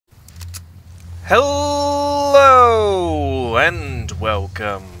Hello and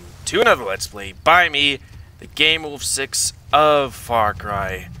welcome to another Let's Play by me, the GamerWolfSix of Far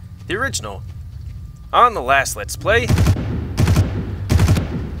Cry, the original. On the last Let's Play,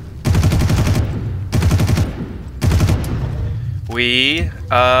 we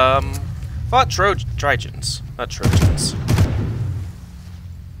fought Trojans, not Trojans.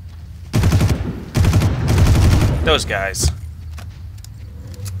 Those guys.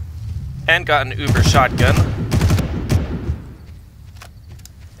 And got an Uber shotgun.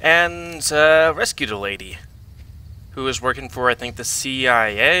 And rescued a lady who was working for, I think, the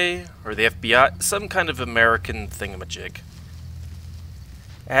CIA or the FBI, some kind of American thingamajig.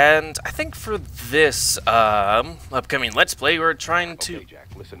 And I think for this upcoming Let's Play, we're trying to... Okay, Jack,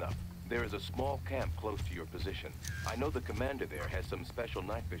 listen up. There is a small camp close to your position. I know the commander there has some special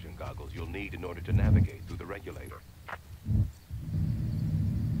night vision goggles you'll need in order to navigate through the regulator.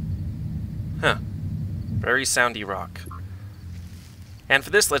 Huh. Very soundy rock. And for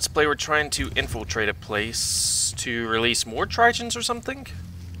this Let's Play, we're trying to infiltrate a place to release more Trojans or something? Did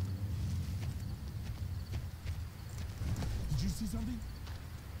you see something?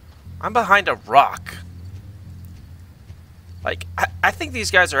 I'm behind a rock. Like, I think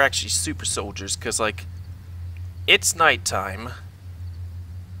these guys are actually super soldiers, because, like, it's nighttime.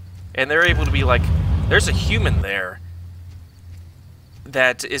 And they're able to be like, there's a human there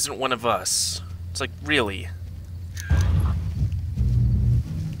that isn't one of us. It's like, really?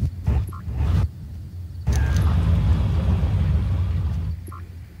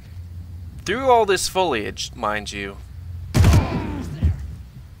 Through all this foliage, mind you.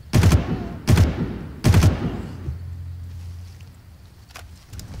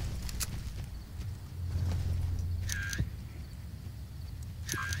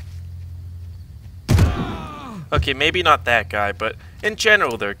 Okay, maybe not that guy, but in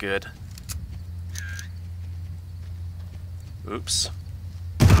general they're good. Oops.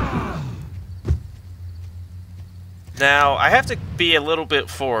 Now, I have to be a little bit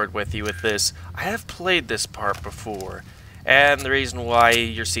forward with you with this. I have played this part before, and the reason why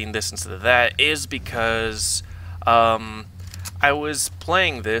you're seeing this instead of that is because I was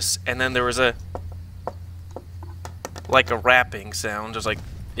playing this, and then there was a rapping sound. It was like,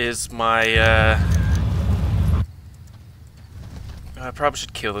 is my I probably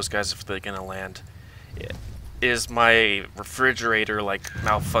should kill those guys if they're gonna land. Yeah. Is my refrigerator like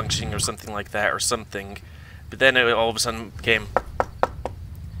malfunctioning or something like that or something? But then it all of a sudden came.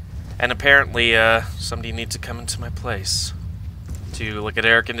 And apparently somebody needs to come into my place to look at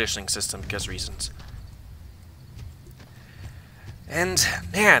air conditioning system because reasons. And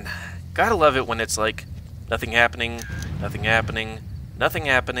man, gotta love it when it's like nothing happening, nothing happening, nothing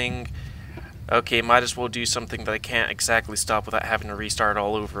happening. Okay, might as well do something that I can't exactly stop without having to restart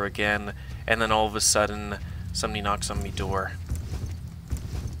all over again, and then all of a sudden, somebody knocks on my door.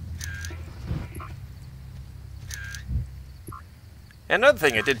 Another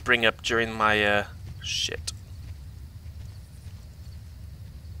thing I did bring up during my,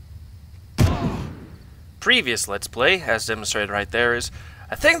 previous Let's Play, as demonstrated right there, is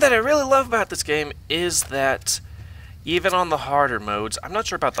a thing that I really love about this game is that even on the harder modes, I'm not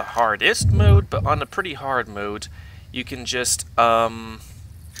sure about the hardest mode, but on a pretty hard mode, you can just, headshot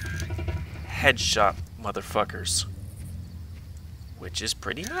motherfuckers. Which is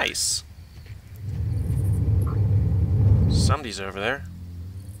pretty nice. Somebody's over there.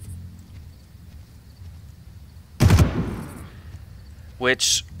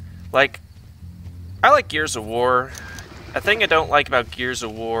 Which, like, I like Gears of War. A thing I don't like about Gears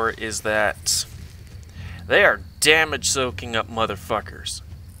of War is that they are damage soaking up motherfuckers.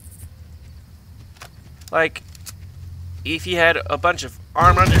 Like, if you had a bunch of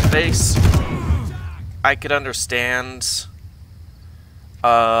armor on your face, I could understand.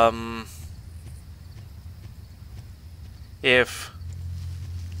 If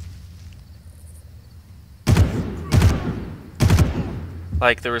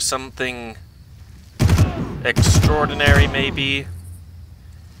like there was something extraordinary, maybe.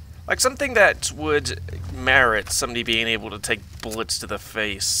 Like something that would merit somebody being able to take bullets to the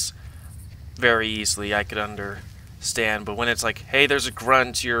face very easily, I could understand. But when it's like, hey, there's a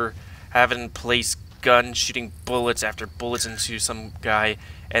grunt, you're having place gun shooting bullets after bullets into some guy,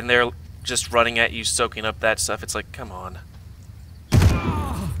 and they're just running at you, soaking up that stuff, it's like, come on.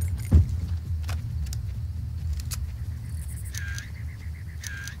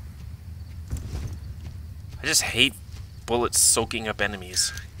 I just hate bullets soaking up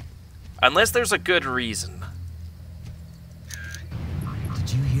enemies. Unless there's a good reason.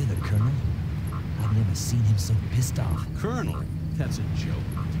 Did you hear the Colonel? I've never seen him so pissed off. Colonel? That's a joke.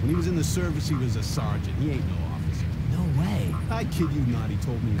 When he was in the service, he was a sergeant. He ain't no officer. No way. I kid you not, he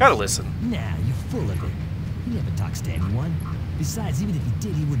told me. Gotta listen. Nah, you're full of it. He never talks to anyone. Besides, even if he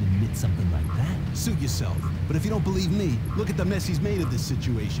did, he wouldn't admit something like that. Suit yourself. But if you don't believe me, look at the mess he's made of this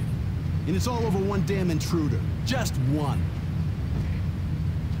situation. And it's all over one damn intruder. Just one.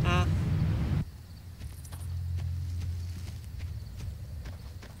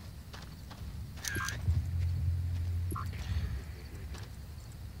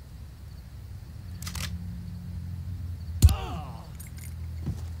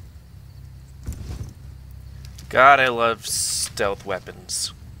 God, I love stealth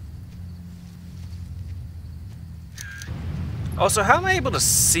weapons. Also, how am I able to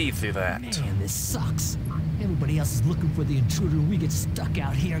see through that? Man, this sucks. Everybody else is looking for the intruder and we get stuck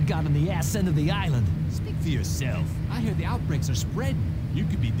out here and got on the ass end of the island. Speak for yourself. I hear the outbreaks are spreading. You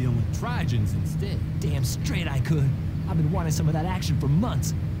could be dealing with Trigens instead. Damn straight I could. I've been wanting some of that action for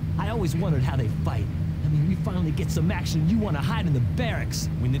months. I always wondered how they fight. I mean, we finally get some action, you want to hide in the barracks.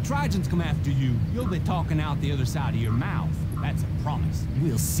 When the Trigens come after you, you'll be talking out the other side of your mouth. That's a promise.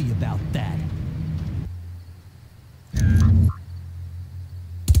 We'll see about that.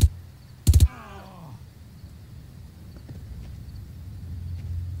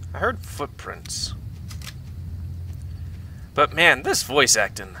 I heard footprints. But man, this voice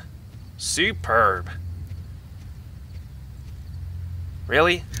acting, superb.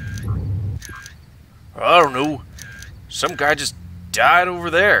 Really? I don't know. Some guy just died over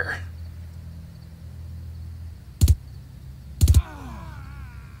there.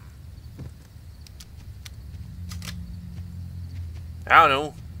 I don't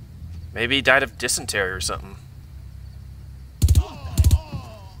know. Maybe he died of dysentery or something.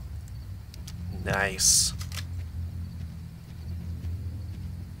 Nice.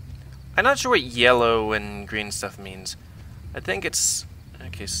 I'm not sure what yellow and green stuff means. I think it's...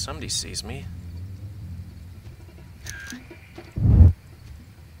 Okay, somebody sees me.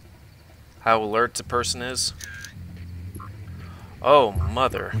 How alert a person is. Oh,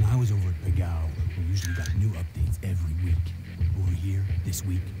 mother. When I was over at Big Owl, we usually got new updates every week. Over here, this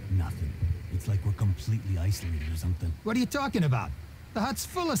week, nothing. It's like we're completely isolated or something. What are you talking about? The hut's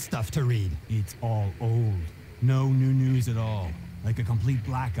full of stuff to read. It's all old. No new news at all. Like a complete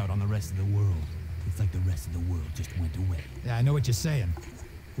blackout on the rest of the world. It's like the rest of the world just went away. Yeah, I know what you're saying.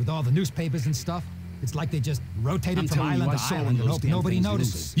 With all the newspapers and stuff, it's like they just rotated from island to island and hope nobody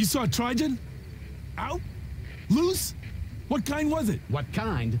notices. You saw Trigen? Out? Loose? What kind was it? What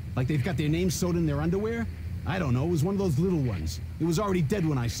kind? Like they've got their names sewed in their underwear? I don't know. It was one of those little ones. It was already dead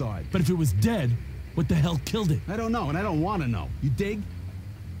when I saw it. But if it was dead, what the hell killed it? I don't know, and I don't want to know. You dig?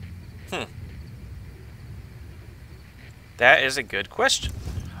 That is a good question.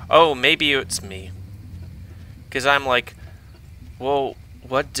 Oh, maybe it's me. Because I'm like, well,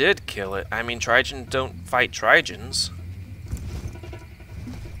 what did kill it? I mean, Trigens don't fight Trigens.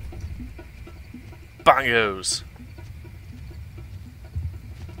 Bongos.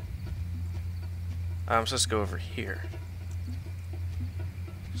 I'm supposed to go over here.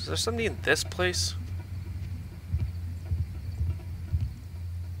 Is there somebody in this place?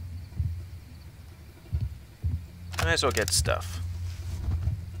 Might as well get stuff.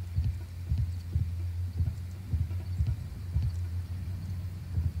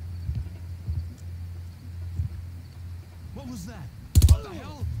 What was that? What the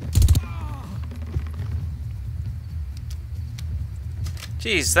hell?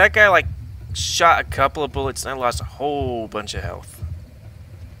 Jeez, that guy like shot a couple of bullets and I lost a whole bunch of health.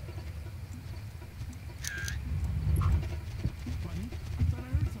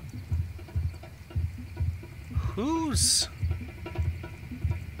 Who's...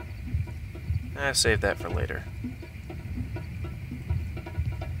 I'll save that for later.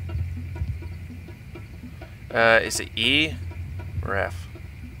 Is it E or F?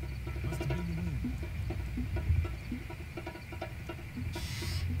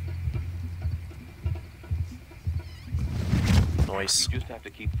 Nice. You just have to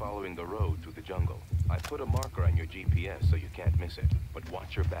keep following the road through the jungle. I put a marker on your GPS so you can't miss it. But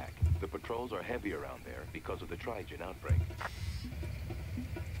watch your back. The patrols are heavy around there because of the Trigen outbreak.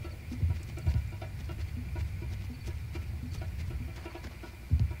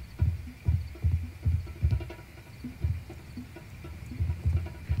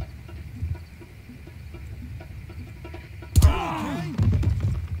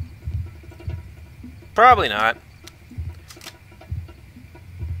 Probably not.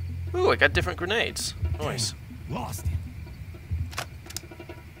 Ooh, I got different grenades. Nice. Lost him.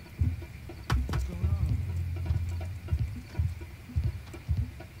 What's going on?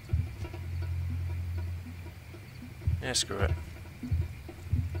 Yeah, screw it.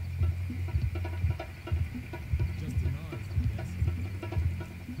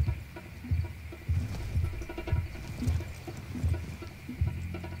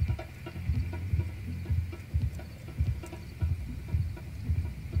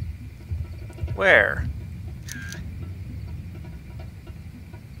 Where?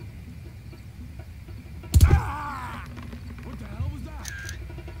 What the hell was that?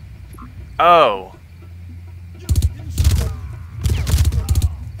 Oh.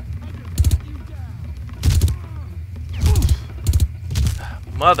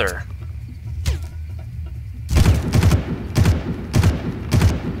 Mother.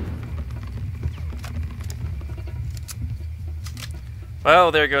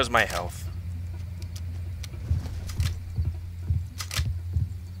 Well, there goes my health.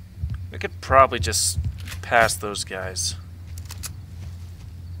 We could probably just pass those guys.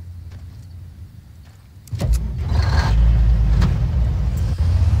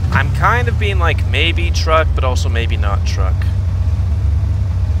 I'm kind of being like maybe truck, but also maybe not truck.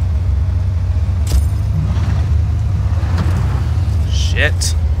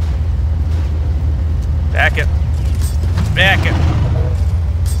 Shit. Back it. Back it.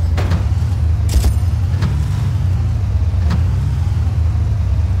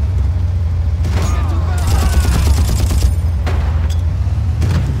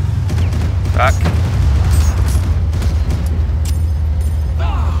 Fuck.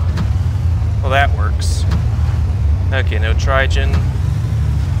 Well, that works. Okay, no Trigen.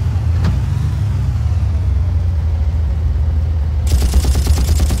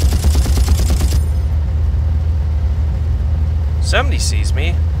 Somebody sees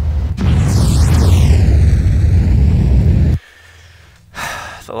me.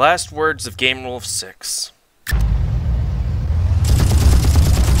 The last words of GamerWolfSix.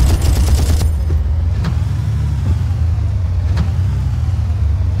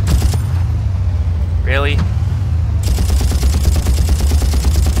 Really?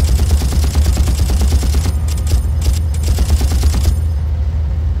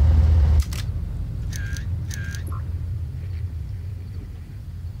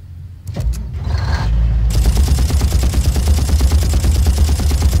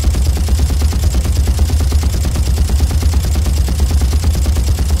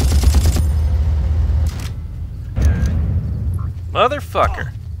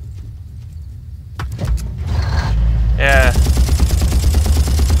 Motherfucker. Yeah.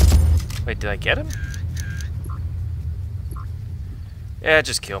 Wait, did I get him? Yeah,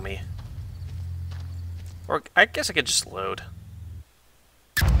 just kill me. Or I guess I could just load.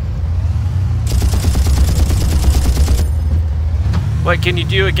 What can you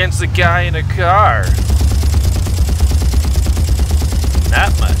do against the guy in a car?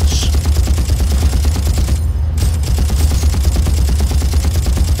 Not much.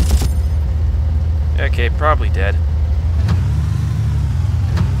 Okay, probably dead.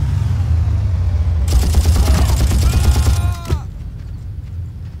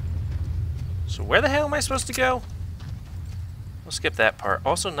 So where the hell am I supposed to go? We'll skip that part.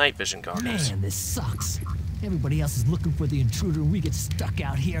 Also night vision goggles. Man, this sucks. Everybody else is looking for the intruder and we get stuck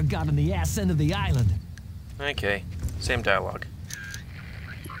out here, got on the ass end of the island. Okay, same dialogue.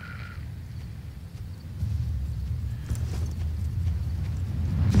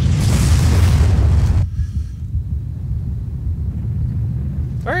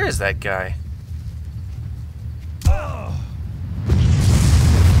 Where is that guy?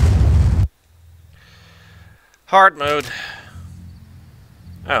 Hard mode.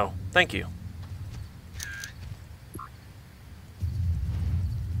 Oh, thank you.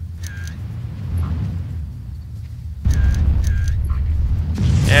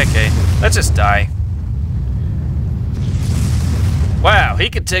 Yeah, okay, let's just die. Wow, he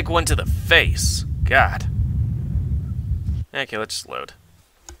could take one to the face. God. Okay, let's just load.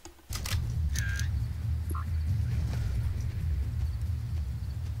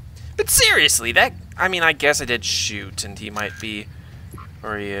 But seriously, that... I mean, I guess I did shoot, and he might be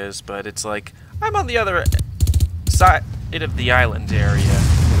where he is, but it's like... I'm on the other side of the island area.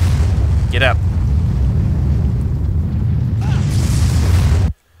 Get up.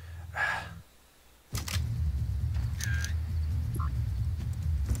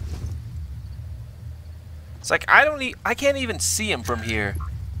 It's like, I can't even see him from here.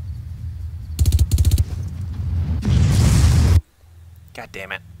 God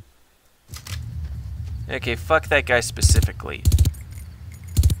damn it. Okay, fuck that guy specifically.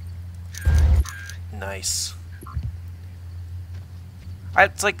 Nice.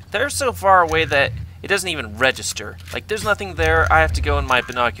 It's like, they're so far away that it doesn't even register. Like, there's nothing there. I have to go in my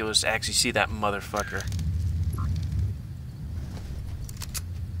binoculars to actually see that motherfucker.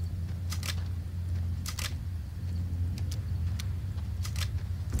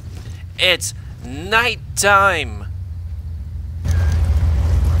 It's nighttime!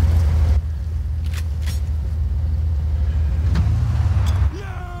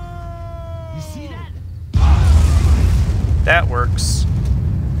 You see that works.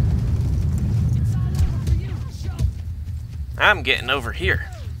 I'm getting over here.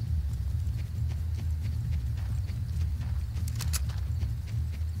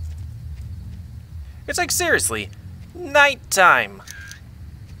 It's like, seriously, nighttime.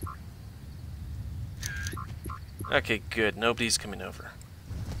 Okay, good. Nobody's coming over.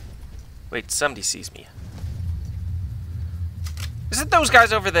 Wait, somebody sees me. Is it those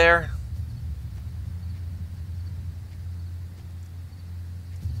guys over there?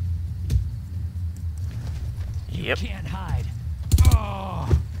 Yep. You can't hide.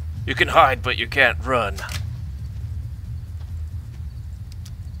 You can hide, but you can't run.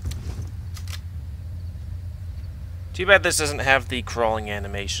 Too bad this doesn't have the crawling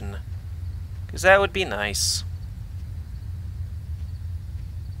animation, because that would be nice.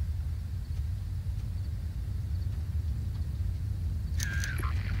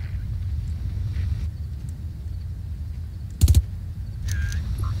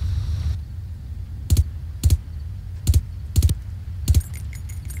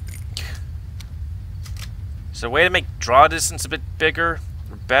 Is there a way to make draw distance a bit bigger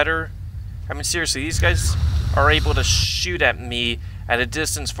or better? I mean, seriously, these guys are able to shoot at me at a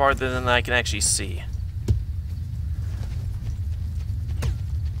distance farther than I can actually see.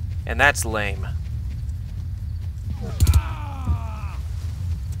 And that's lame. I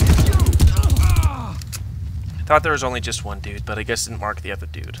thought there was only just one dude, but I guess it didn't mark the other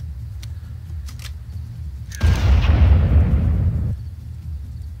dude.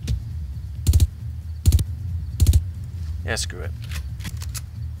 Yeah, screw it.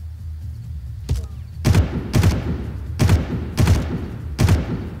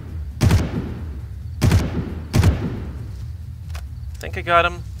 Think I got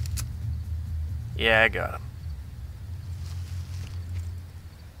him? Yeah, I got him.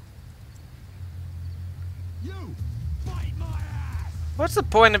 You bite my ass. What's the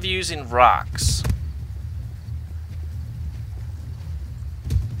point of using rocks?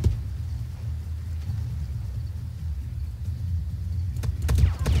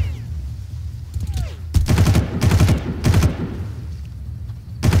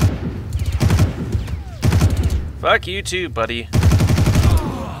 Fuck you too, buddy.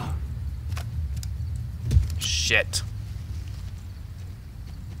 Shit.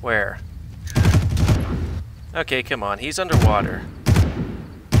 Where? Okay, come on. He's underwater.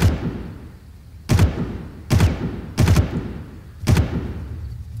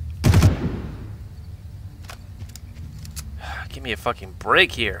 Give me a fucking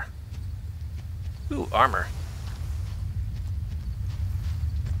break here. Ooh, armor.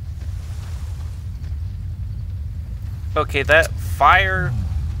 Okay, that fire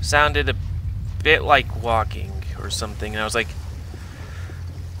sounded a bit like walking or something, and I was like,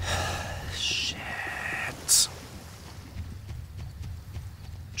 shit.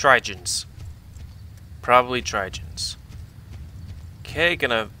 Trigens. Probably Trigens. Okay,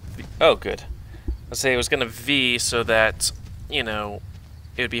 gonna... Oh, good. Let's say I was gonna V so that, you know,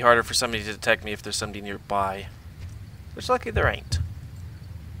 it would be harder for somebody to detect me if there's somebody nearby. Which, lucky there ain't.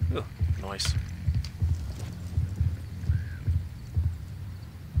 Ooh, noise.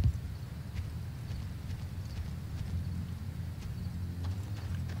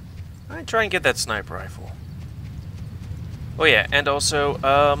 I'd try and get that sniper rifle. Oh yeah, and also,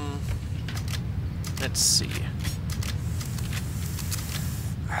 let's see.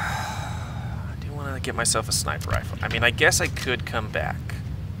 I do want to get myself a sniper rifle. I mean, I guess I could come back.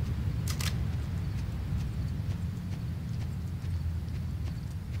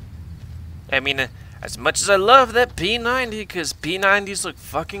 I mean, as much as I love that P90, because P90s look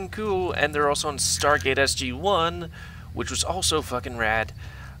fucking cool, and they're also on Stargate SG-1, which was also fucking rad.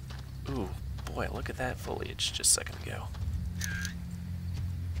 Ooh, boy, look at that foliage just a second ago.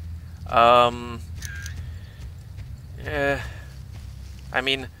 Yeah. I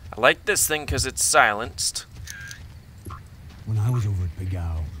mean, I like this thing because it's silenced. When I was over at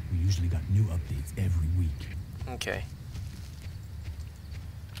Pagao, we usually got new updates every week. Okay.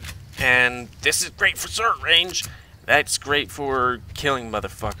 And this is great for short range. That's great for killing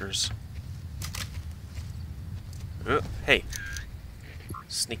motherfuckers. Hey.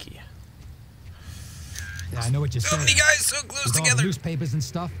 Sneaky. Yeah, I know what you're So saying. many guys so close With all together. the newspapers and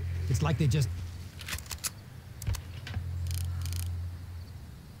stuff, it's like they just...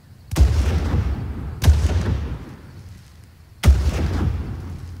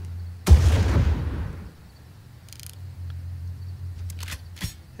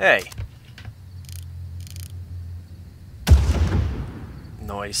 Hey.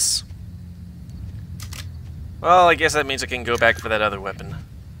 Nice. Well, I guess that means I can go back for that other weapon.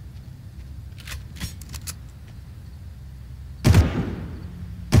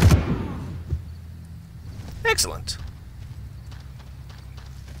 Excellent.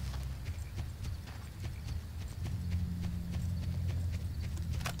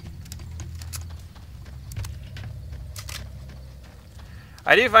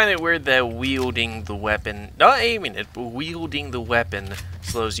 I do find it weird that wielding the weapon, not aiming it, but wielding the weapon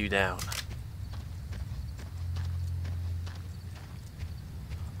slows you down.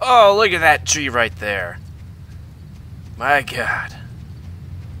 Oh, look at that tree right there. My God.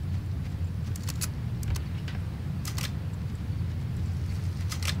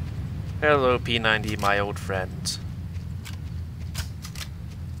 Hello, P90, my old friend.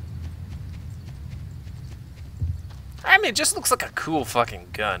 I mean, it just looks like a cool fucking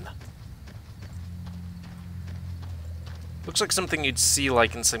gun. Looks like something you'd see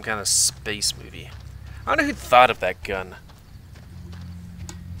like in some kind of space movie. I don't know who thought of that gun.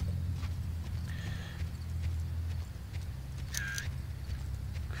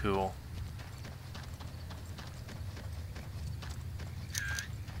 Cool.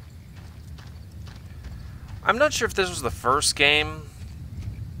 I'm not sure if this was the first game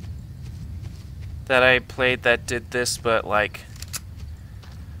that I played that did this, but like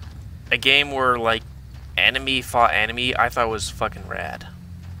a game where like enemy fought enemy, I thought was fucking rad.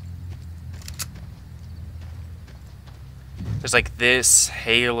 There's like this,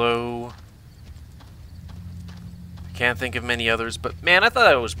 Halo. I can't think of many others, but man, I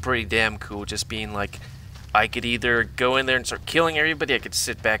thought it was pretty damn cool just being like, I could either go in there and start killing everybody, I could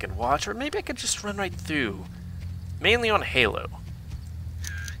sit back and watch, or maybe I could just run right through. Mainly on Halo.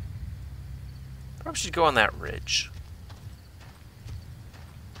 Probably should go on that ridge.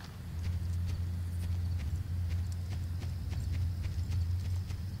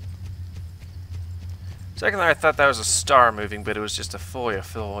 Secondly, I thought that was a star moving, but it was just a foy.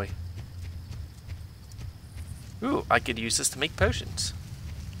 Ooh, I could use this to make potions.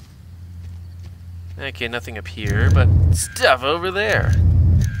 Okay, nothing up here, but stuff over there.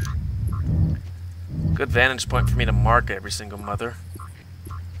 Good vantage point for me to mark every single mother.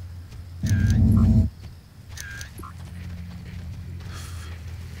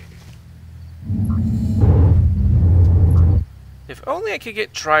 If only I could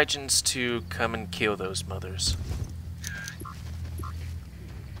get Trojans to come and kill those mothers.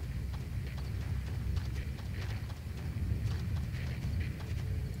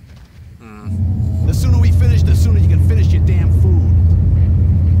 The sooner we finish, the sooner you can finish your damn food.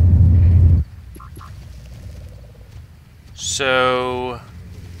 So,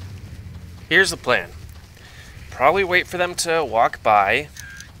 here's the plan. Probably wait for them to walk by,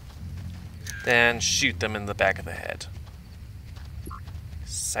 then shoot them in the back of the head.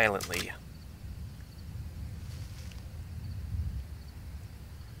 Silently.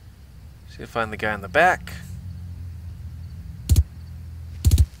 See if I find the guy in the back.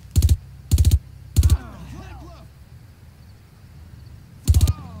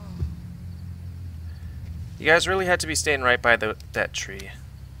 You guys really had to be staying right by that tree.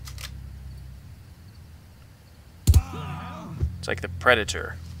 It's like the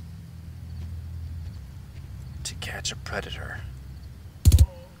predator. To catch a predator.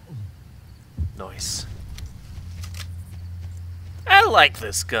 Nice. I like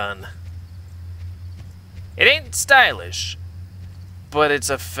this gun. It ain't stylish, but it's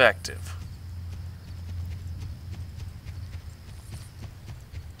effective.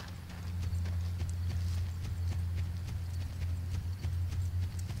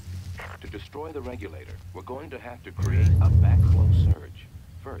 To destroy the regulator, we're going to have to create a backflow surge.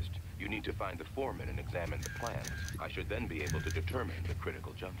 First, you need to find the foreman and examine the plans. I should then be able to determine the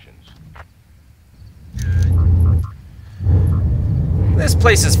critical junctions. This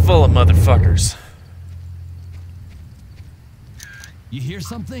place is full of motherfuckers. You hear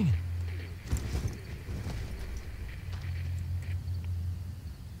something?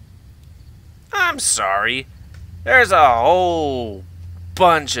 I'm sorry. There's a whole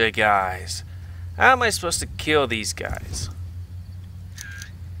bunch of guys. How am I supposed to kill these guys?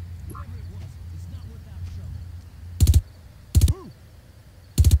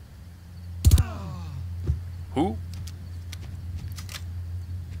 Who?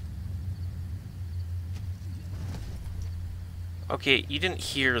 Okay, you didn't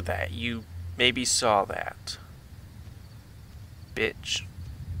hear that. You maybe saw that. Bitch.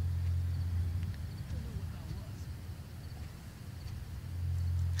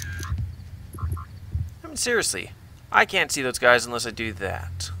 I mean, seriously. I can't see those guys unless I do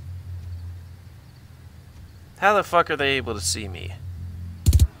that. How the fuck are they able to see me?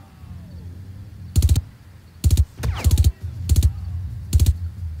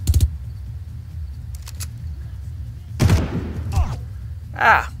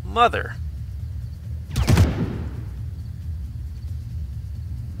 Ah, mother.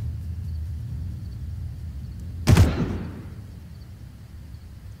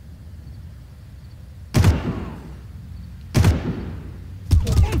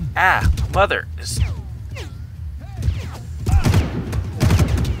 Ah, mother.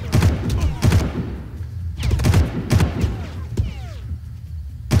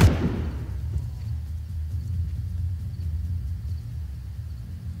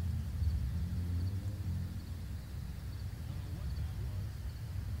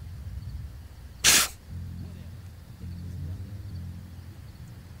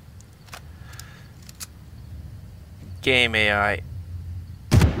 Game AI.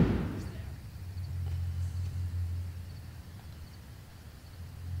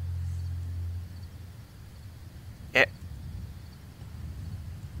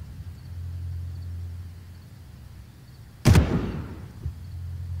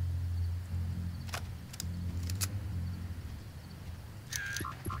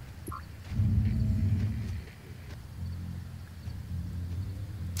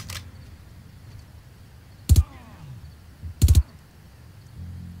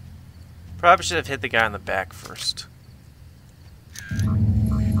 Probably should have hit the guy in the back first.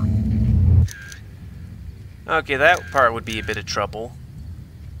 Okay, that part would be a bit of trouble.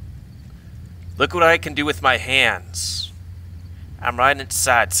 Look what I can do with my hands. I'm riding its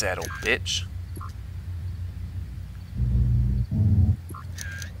side saddle, bitch.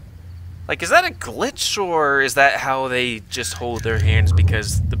 Like, is that a glitch, or is that how they just hold their hands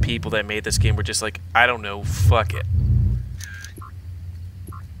because the people that made this game were just like, I don't know, fuck it.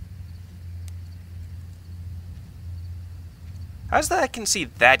 How's that I can see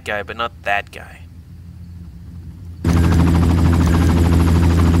that guy, but not that guy?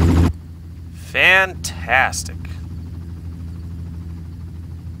 Fantastic.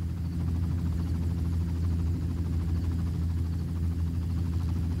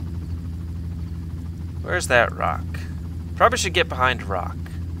 Where's that rock? Probably should get behind rock.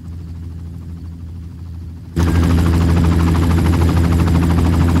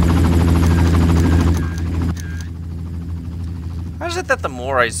 How is it that the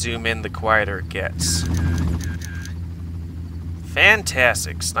more I zoom in, the quieter it gets?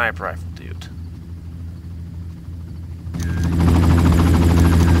 Fantastic sniper rifle, dude.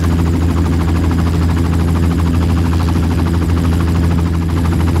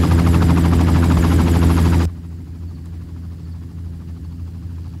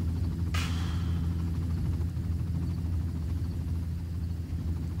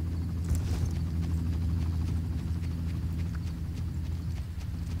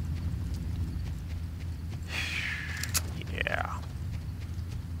 Yeah.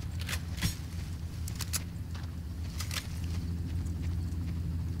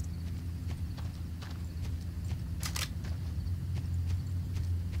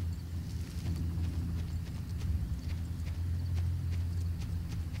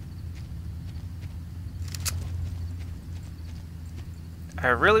 I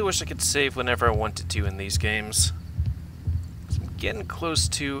really wish I could save whenever I wanted to in these games. I'm getting close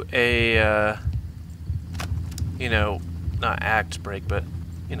to a, you know, not act break, but,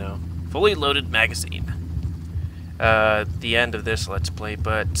 you know, fully loaded magazine. The end of this Let's Play,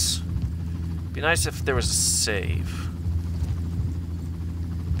 but it'd be nice if there was a save.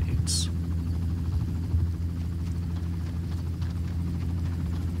 Beats.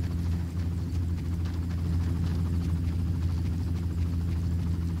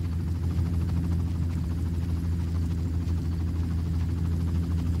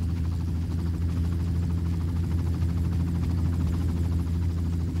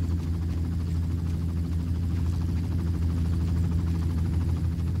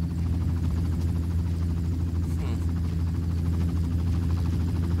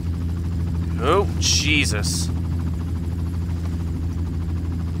 Oh, Jesus.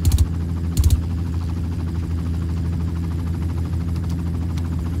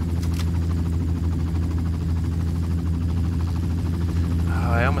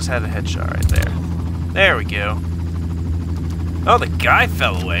 Oh, I almost had a headshot right there. There we go. Oh, the guy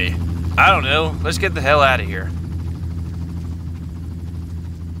fell away. I don't know. Let's get the hell out of here.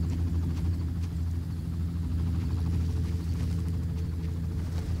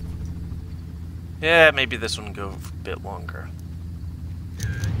 Yeah, maybe this one will go a bit longer.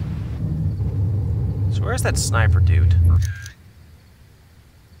 So where's that sniper dude?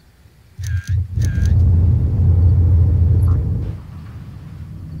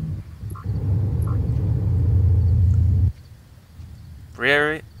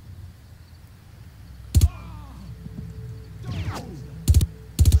 Really?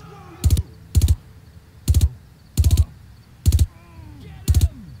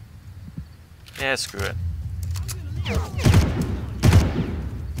 Yeah, screw it.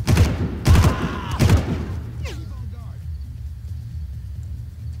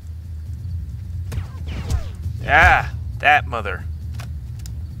 Ah, that mother.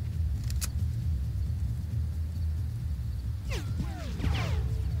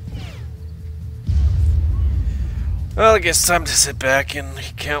 Well, I guess time to sit back and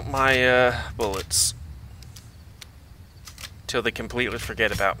count my bullets. Till they completely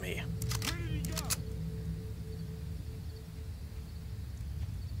forget about me.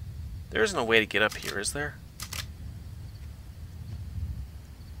 There isn't a way to get up here, is there?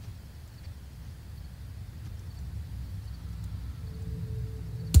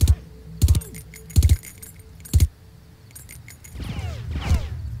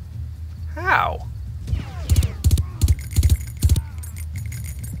 How?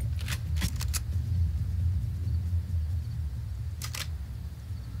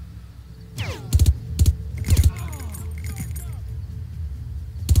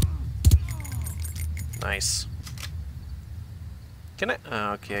 Nice. Can I?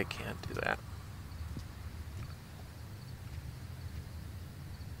 Oh, okay, I can't do that.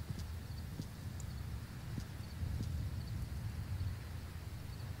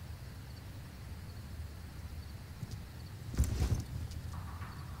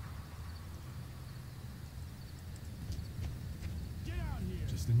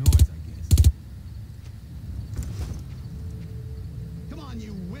 Just the noise, I guess. Come on,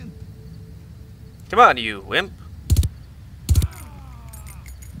 you wimp. Come on, you wimp.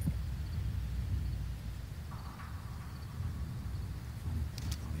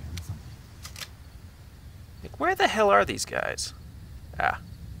 Like, where the hell are these guys? Ah.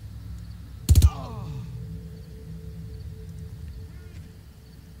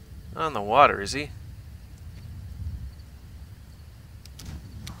 On the water, is he?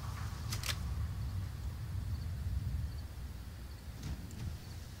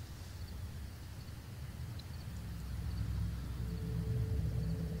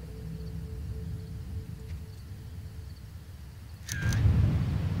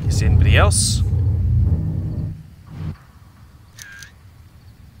 See anybody else?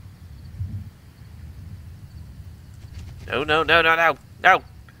 No, no, no, no, no, no!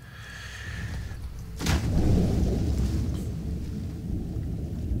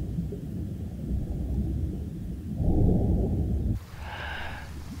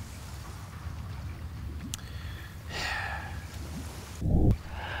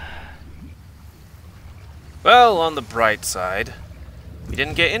 Well, on the bright side, we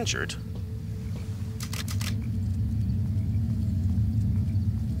didn't get injured.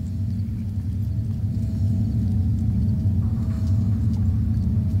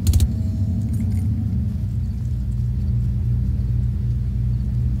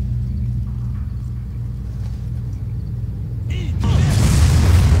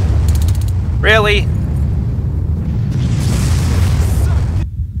 Really?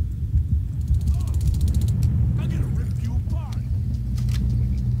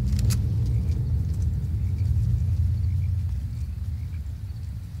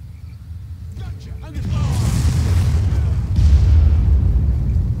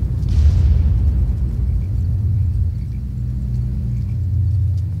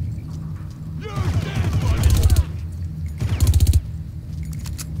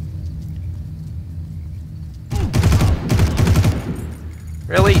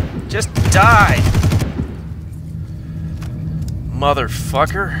 Really? Just die!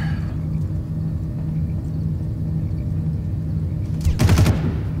 Motherfucker.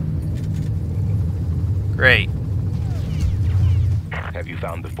 Great. Have you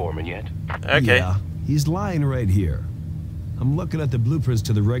found the foreman yet? Okay. Yeah, he's lying right here. I'm looking at the blueprints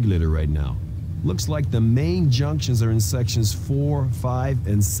to the regulator right now. Looks like the main junctions are in sections 4, 5,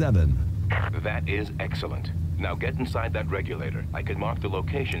 and 7. That is excellent. Now get inside that regulator. I can mark the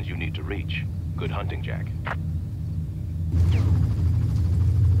locations you need to reach. Good hunting, Jack.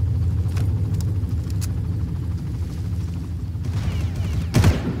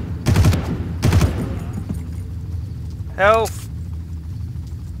 Health!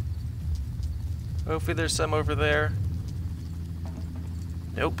 Hopefully there's some over there.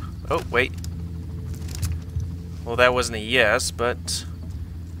 Nope. Oh, wait. Well, that wasn't a yes, but...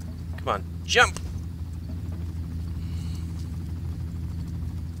 Come on, jump!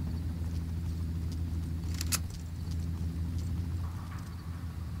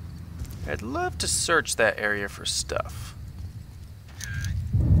 I'd love to search that area for stuff.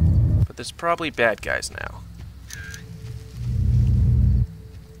 But there's probably bad guys now.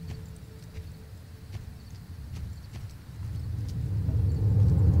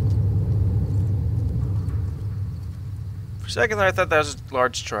 For a second there, I thought that was a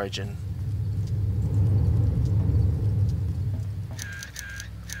large Trojan.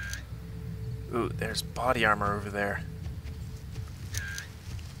 Ooh, there's body armor over there.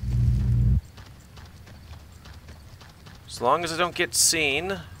 As long as I don't get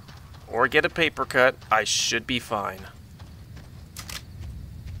seen or get a paper cut, I should be fine.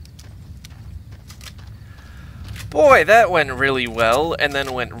 Boy, that went really well, and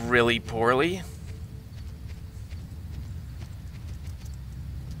then went really poorly.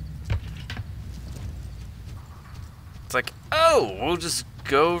 It's like, oh, we'll just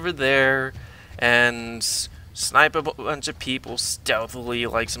go over there and snipe a bunch of people stealthily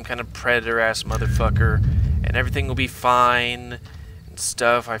like some kind of predator-ass motherfucker, and everything will be fine and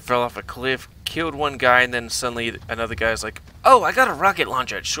stuff. I fell off a cliff, killed one guy, and then suddenly another guy's like, oh, I got a rocket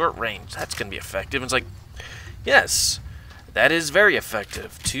launcher at short range. That's gonna be effective. And it's like, yes, that is very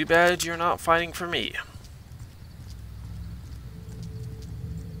effective. Too bad you're not fighting for me.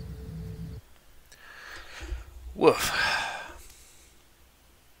 Woof.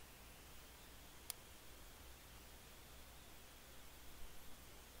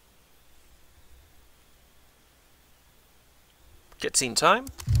 Cutscene time.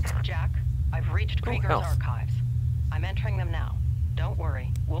 Jack, I've reached Krieger's health. archives. I'm entering them now. Don't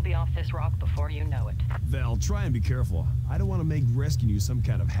worry, we'll be off this rock before you know it. Val, try and be careful. I don't want to make rescuing you some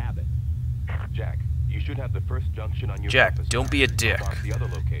kind of habit. Jack, you should have the first junction on your Jack, compass. don't be a dick. Mark the other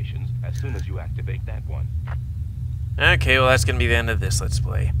locations as soon as you activate that one. Okay, well that's gonna be the end of this Let's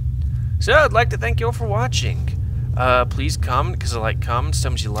Play. So I'd like to thank you all for watching. Please comment, because I like comments. Tell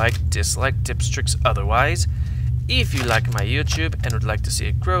me what you like, dislike, tips, tricks, otherwise. If you like my YouTube and would like to see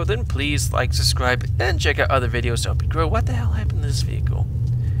it grow, then please like, subscribe, and check out other videos to help it grow. What the hell happened to this vehicle?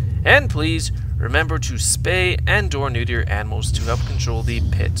 And please remember to spay and or neuter your animals to help control the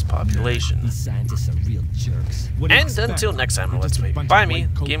pet's population. These scientists are real jerks. And until next time, Let's Play. Bye me,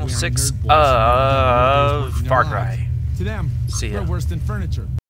 GamerWolfSix, Far Cry. To them, See ya. we're worse than furniture.